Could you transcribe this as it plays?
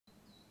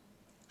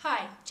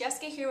Hi,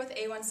 Jessica here with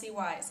A1c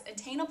Wise,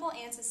 attainable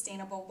and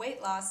sustainable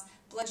weight loss,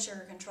 blood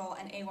sugar control,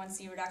 and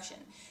A1c reduction.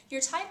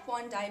 Your type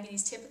 1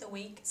 diabetes tip of the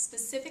week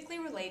specifically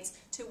relates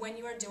to when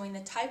you are doing the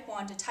type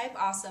 1 to type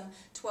awesome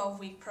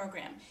 12-week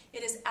program.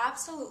 It is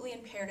absolutely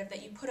imperative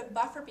that you put a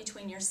buffer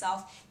between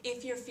yourself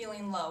if you're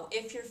feeling low,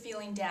 if you're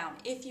feeling down,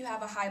 if you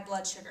have a high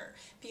blood sugar.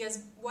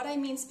 Because what I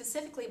mean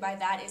specifically by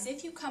that is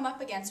if you come up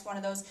against one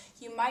of those,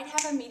 you might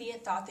have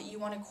immediate thought that you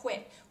want to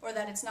quit, or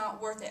that it's not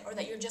worth it, or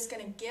that you're just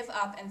going to give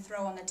up and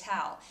throw in the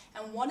towel.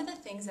 And one of the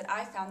things that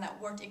I found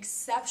that worked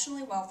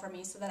exceptionally well for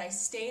me so that I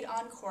stayed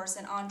on course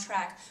and on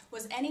track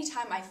was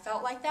anytime I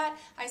felt like that,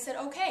 I said,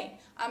 okay,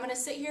 I'm going to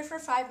sit here for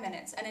 5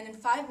 minutes, and in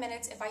 5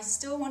 minutes, if I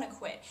still want to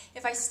quit,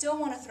 if I still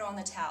want to throw in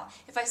the towel,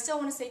 if I still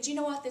want to say, do you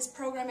know what, this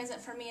program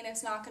isn't for me and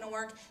it's not going to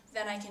work,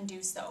 then I can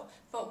do so.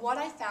 But what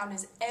I found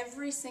is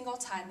every single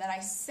time that I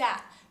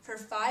sat for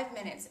 5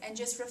 minutes and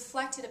just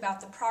reflected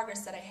about the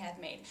progress that I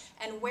had made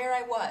and where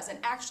I was and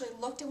actually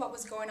looked at what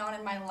was going on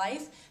in my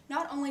life,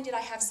 not only did I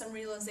have some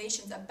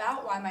realizations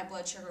about why my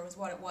blood sugar was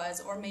what it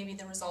was, or maybe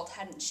the result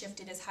hadn't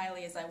shifted as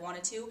highly as I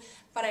wanted to,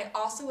 but I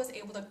also was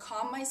able to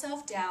calm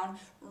myself down,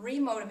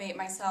 re-motivate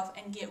myself,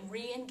 and get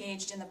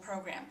re-engaged in the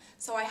program.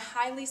 So I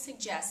highly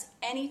suggest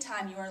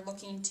anytime you are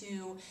looking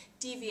to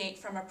deviate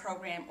from a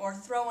program or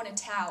throw in a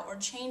towel or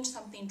change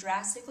something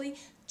drastically,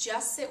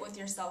 just sit with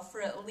yourself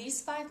for at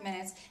least 5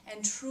 minutes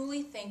and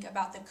truly think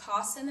about the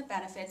costs and the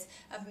benefits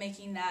of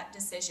making that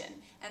decision.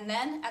 And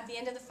then at the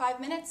end of the 5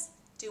 minutes,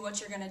 do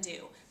what you're going to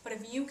do. But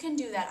if you can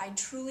do that, I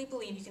truly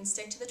believe you can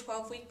stick to the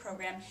 12-week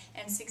program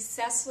and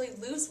successfully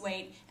lose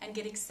weight and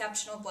get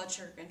exceptional blood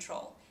sugar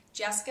control.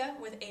 Jessica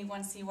with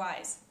A1c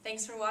Wise.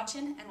 Thanks for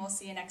watching, and we'll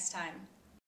see you next time.